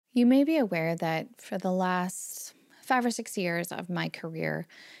You may be aware that for the last 5 or 6 years of my career,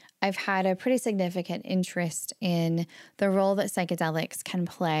 I've had a pretty significant interest in the role that psychedelics can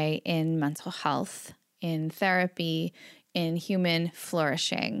play in mental health, in therapy, in human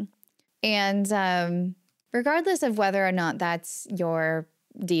flourishing. And regardless of whether or not that's your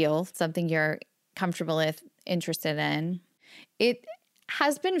deal, something you're comfortable with, interested in, it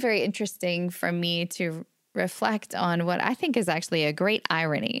has been very interesting for me to reflect on what I think is actually a great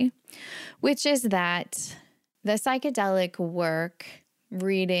irony, which is that the psychedelic work,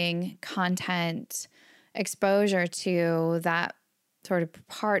 reading, content, exposure to that sort of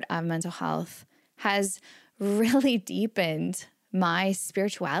part of mental health has really deepened my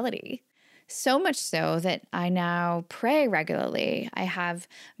spirituality. So much so that I now pray regularly. I have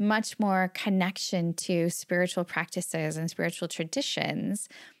much more connection to spiritual practices and spiritual traditions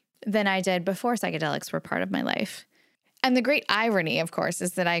than I did before psychedelics were part of my life. And the great irony, of course,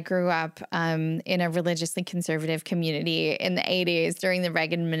 is that I grew up in a religiously conservative community in the 80s during the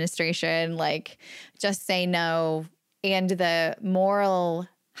Reagan administration, like just say no, and the moral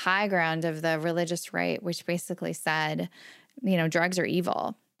high ground of the religious right, which basically said, drugs are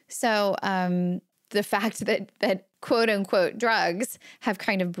evil. So the fact that quote unquote drugs have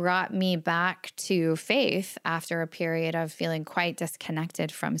kind of brought me back to faith after a period of feeling quite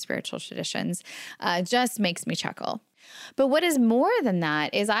disconnected from spiritual traditions just makes me chuckle. But what is more than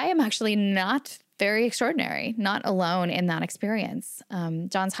that is I am actually not very extraordinary, not alone in that experience.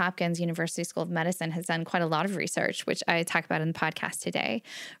 Johns Hopkins University School of Medicine has done quite a lot of research, which I talk about in the podcast today,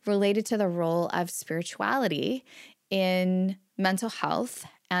 related to the role of spirituality in mental health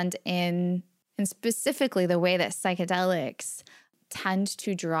and in specifically the way that psychedelics tend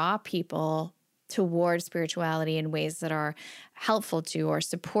to draw people toward spirituality in ways that are helpful to or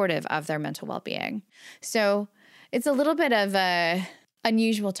supportive of their mental well-being. So it's a little bit of a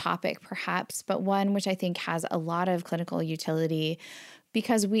unusual topic, perhaps, but one which I think has a lot of clinical utility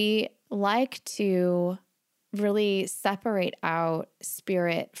because we like to really separate out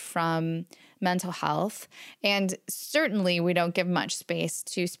spirit from mental health. And certainly we don't give much space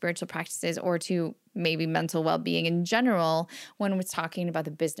to spiritual practices or to maybe mental well-being in general when we're talking about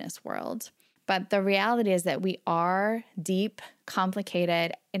the business world. But the reality is that we are deep,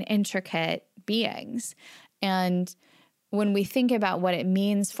 complicated, and intricate beings. And when we think about what it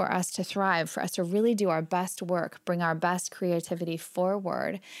means for us to thrive, for us to really do our best work, bring our best creativity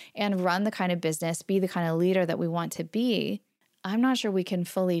forward, and run the kind of business, be the kind of leader that we want to be, I'm not sure we can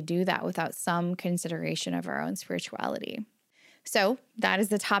fully do that without some consideration of our own spirituality. So that is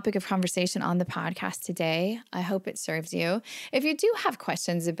the topic of conversation on the podcast today. I hope it serves you. If you do have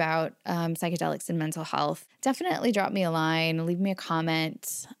questions about psychedelics and mental health, definitely drop me a line, leave me a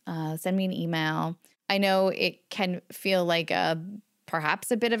comment, send me an email. I know it can feel like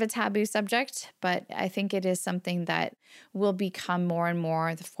perhaps a bit of a taboo subject, but I think it is something that will become more and more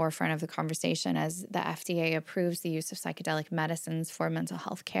at the forefront of the conversation as the FDA approves the use of psychedelic medicines for mental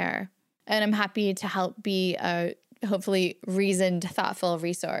health care. And I'm happy to help be a hopefully reasoned, thoughtful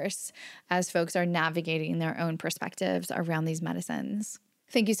resource as folks are navigating their own perspectives around these medicines.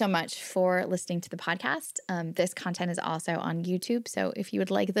 Thank you so much for listening to the podcast. This content is also on YouTube, so if you would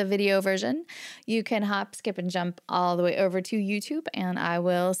like the video version, you can hop, skip, and jump all the way over to YouTube, and I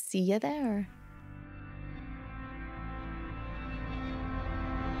will see you there.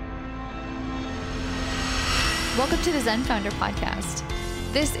 Welcome to the Zen Founder Podcast.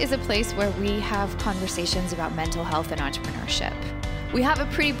 This is a place where we have conversations about mental health and entrepreneurship. We have a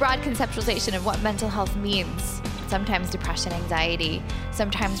pretty broad conceptualization of what mental health means. Sometimes depression, anxiety,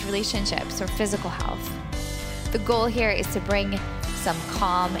 sometimes relationships or physical health. The goal here is to bring some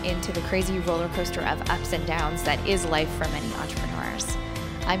calm into the crazy roller coaster of ups and downs that is life for many entrepreneurs.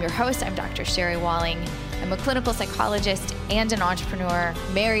 I'm your host, I'm Dr. Sherry Walling. I'm a clinical psychologist and an entrepreneur,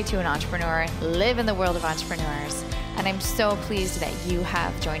 married to an entrepreneur, live in the world of entrepreneurs, and I'm so pleased that you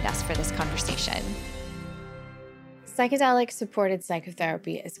have joined us for this conversation. Psychedelic-supported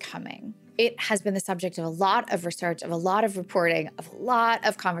psychotherapy is coming. It has been the subject of a lot of research, of a lot of reporting, of a lot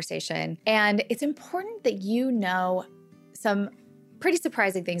of conversation. And it's important that you know some pretty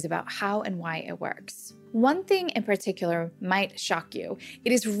surprising things about how and why it works. One thing in particular might shock you.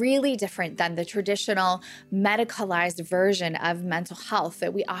 It is really different than the traditional medicalized version of mental health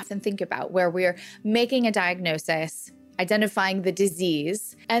that we often think about, where we're making a diagnosis, identifying the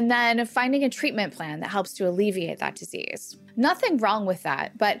disease, and then finding a treatment plan that helps to alleviate that disease. Nothing wrong with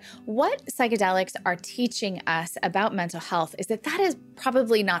that, but what psychedelics are teaching us about mental health is that that is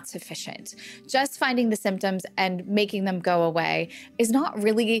probably not sufficient. Just finding the symptoms and making them go away is not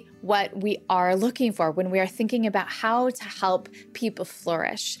really what we are looking for when we are thinking about how to help people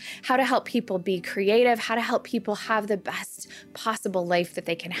flourish, how to help people be creative, how to help people have the best possible life that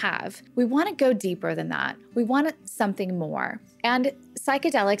they can have. We want to go deeper than that. We want something more. And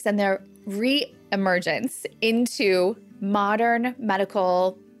psychedelics and their re-emergence into modern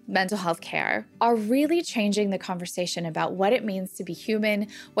medical mental health care are really changing the conversation about what it means to be human,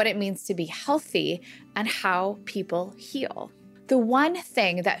 what it means to be healthy, and how people heal. The one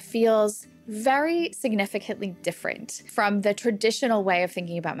thing that feels very significantly different from the traditional way of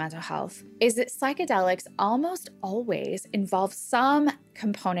thinking about mental health is that psychedelics almost always involve some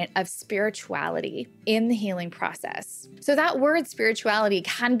component of spirituality in the healing process. So that word spirituality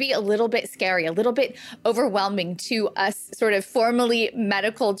can be a little bit scary, a little bit overwhelming to us sort of formally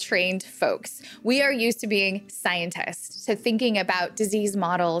medical trained folks. We are used to being scientists, to thinking about disease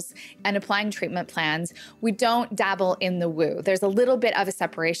models and applying treatment plans. We don't dabble in the woo. There's a little bit of a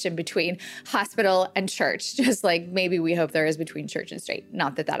separation between hospital and church, just like maybe we hope there is between church and state.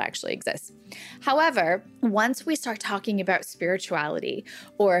 Not that that actually exists. However, once we start talking about spirituality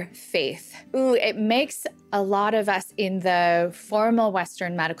or faith, it makes a lot of us in the formal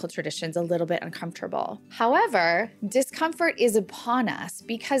Western medical traditions a little bit uncomfortable. However, discomfort is upon us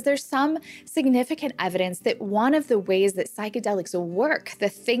because there's some significant evidence that one of the ways that psychedelics work, the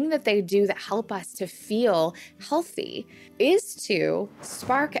thing that they do that help us to feel healthy, is to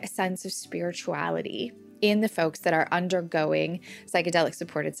spark a sense of spirituality in the folks that are undergoing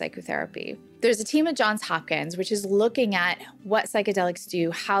psychedelic-supported psychotherapy. There's a team at Johns Hopkins which is looking at what psychedelics do,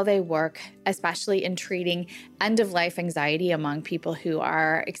 how they work, especially in treating end-of-life anxiety among people who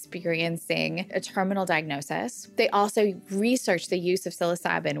are experiencing a terminal diagnosis. They also research the use of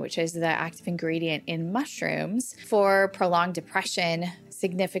psilocybin, which is the active ingredient in mushrooms, for prolonged depression,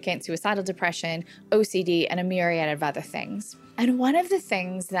 significant suicidal depression, OCD, and a myriad of other things. And one of the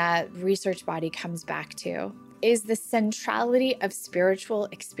things that research body comes back to is the centrality of spiritual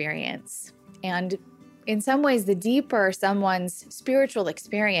experience. And in some ways, the deeper someone's spiritual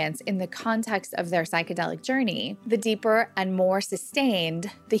experience in the context of their psychedelic journey, the deeper and more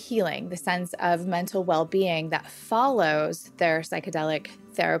sustained the healing, the sense of mental well-being that follows their psychedelic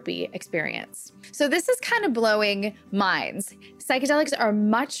therapy experience. So this is kind of blowing minds. Psychedelics are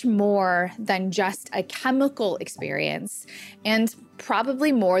much more than just a chemical experience and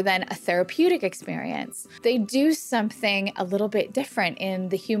probably more than a therapeutic experience. They do something a little bit different in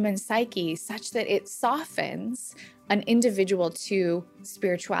the human psyche such that it softens an individual to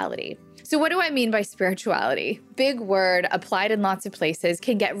spirituality. So what do I mean by spirituality? Big word, applied in lots of places,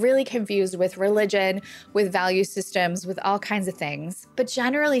 can get really confused with religion, with value systems, with all kinds of things. But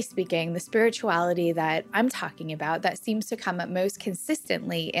generally speaking, the spirituality that I'm talking about that seems to come up most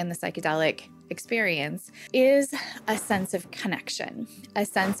consistently in the psychedelic experience is a sense of connection, a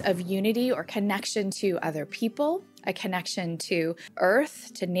sense of unity or connection to other people, a connection to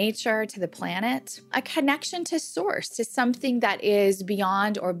earth, to nature, to the planet, a connection to source, to something that is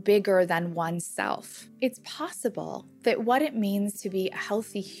beyond or bigger than oneself. It's possible that what it means to be a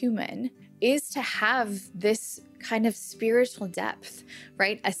healthy human is to have this kind of spiritual depth,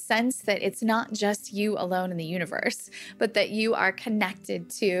 right? A sense that it's not just you alone in the universe, but that you are connected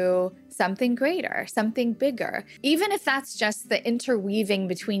to something greater, something bigger, even if that's just the interweaving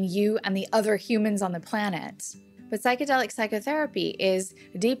between you and the other humans on the planet. But psychedelic psychotherapy is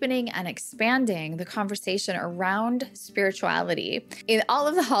deepening and expanding the conversation around spirituality in all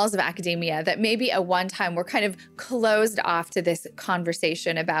of the halls of academia that maybe at one time were kind of closed off to this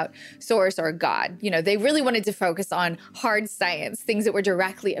conversation about source or God. You know, they really wanted to focus on hard science, things that were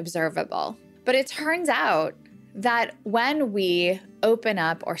directly observable. But it turns out that when we open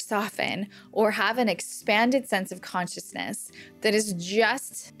up or soften or have an expanded sense of consciousness that is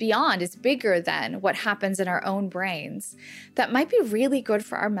just beyond, is bigger than what happens in our own brains, that might be really good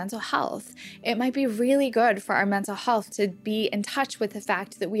for our mental health. It might be really good for our mental health to be in touch with the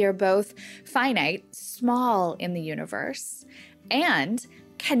fact that we are both finite, small in the universe, and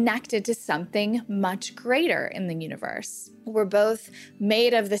connected to something much greater in the universe. We're both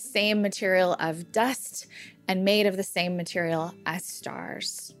made of the same material of dust and made of the same material as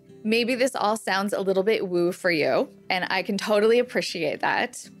stars. Maybe this all sounds a little bit woo for you, and I can totally appreciate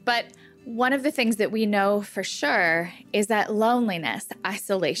that. But one of the things that we know for sure is that loneliness,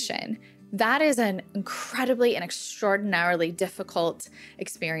 isolation, that is an incredibly and extraordinarily difficult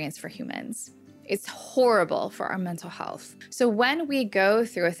experience for humans. It's horrible for our mental health. So when we go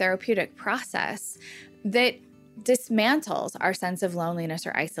through a therapeutic process that dismantles our sense of loneliness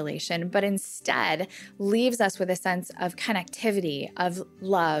or isolation, but instead leaves us with a sense of connectivity, of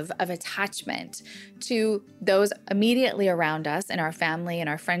love, of attachment to those immediately around us in our family and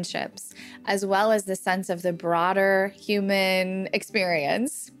our friendships, as well as the sense of the broader human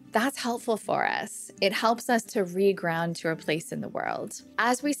experience, that's helpful for us. It helps us to reground to our place in the world.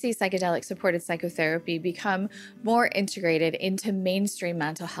 As we see psychedelic-supported psychotherapy become more integrated into mainstream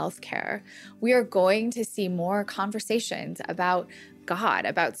mental health care, we are going to see more conversations about God,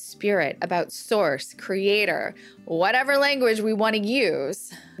 about spirit, about source, creator, whatever language we want to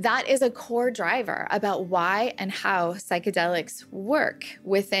use. That is a core driver about why and how psychedelics work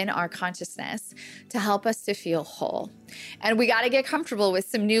within our consciousness to help us to feel whole. And we got to get comfortable with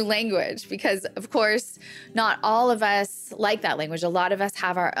some new language because, of course, not all of us like that language. A lot of us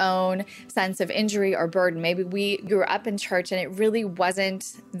have our own sense of injury or burden. Maybe we grew up in church and it really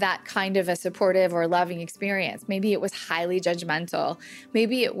wasn't that kind of a supportive or loving experience. Maybe it was highly judgmental.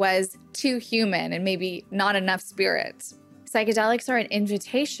 Maybe it was too human and maybe not enough spirit. Psychedelics are an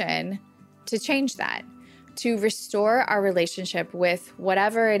invitation to change that, to restore our relationship with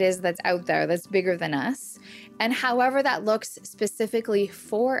whatever it is that's out there that's bigger than us, and however that looks specifically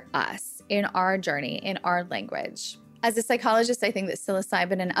for us in our journey, in our language. As a psychologist, I think that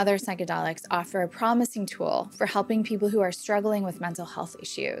psilocybin and other psychedelics offer a promising tool for helping people who are struggling with mental health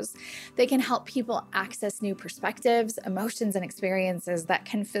issues. They can help people access new perspectives, emotions, and experiences that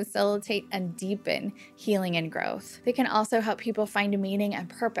can facilitate and deepen healing and growth. They can also help people find meaning and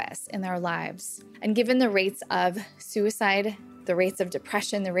purpose in their lives. And given the rates of suicide, the rates of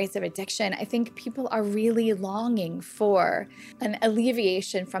depression, the rates of addiction, I think people are really longing for an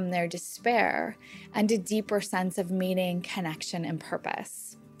alleviation from their despair and a deeper sense of meaning, connection, and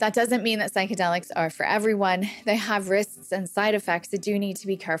purpose. That doesn't mean that psychedelics are for everyone. They have risks and side effects that do need to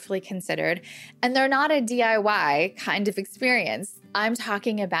be carefully considered, and they're not a DIY kind of experience. I'm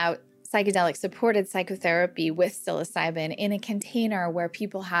talking about psychedelic-supported psychotherapy with psilocybin in a container where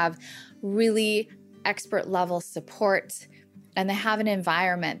people have really expert-level support, and they have an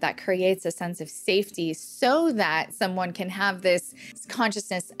environment that creates a sense of safety so that someone can have this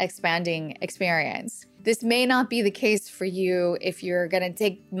consciousness expanding experience. This may not be the case for you if you're going to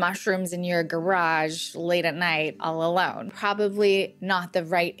take mushrooms in your garage late at night all alone. Probably not the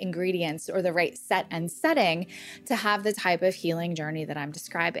right ingredients or the right set and setting to have the type of healing journey that I'm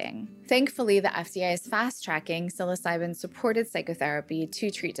describing. Thankfully, the FDA is fast-tracking psilocybin-supported psychotherapy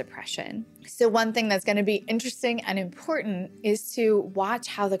to treat depression. So one thing that's going to be interesting and important is to watch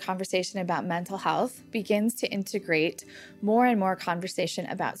how the conversation about mental health begins to integrate more and more conversation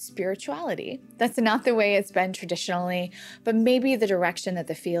about spirituality. That's not the way it's been traditionally, but maybe the direction that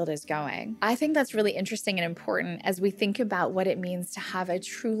the field is going. I think that's really interesting and important as we think about what it means to have a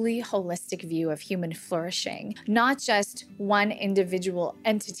truly holistic view of human flourishing, not just one individual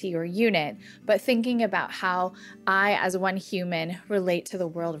entity or unit, but thinking about how I, as one human, relate to the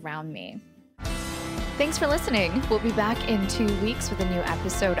world around me. Thanks for listening. We'll be back in 2 weeks with a new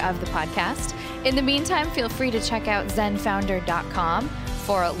episode of the podcast. In the meantime, feel free to check out zenfounder.com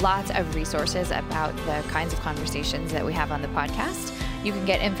for lots of resources about the kinds of conversations that we have on the podcast. You can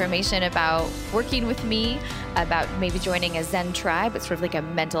get information about working with me, about maybe joining a Zen tribe. It's sort of like a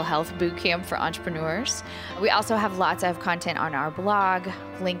mental health boot camp for entrepreneurs. We also have lots of content on our blog,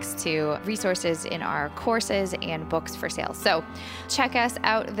 links to resources in our courses and books for sale. So check us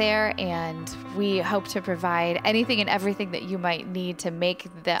out there, and we hope to provide anything and everything that you might need to make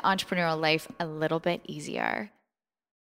the entrepreneurial life a little bit easier.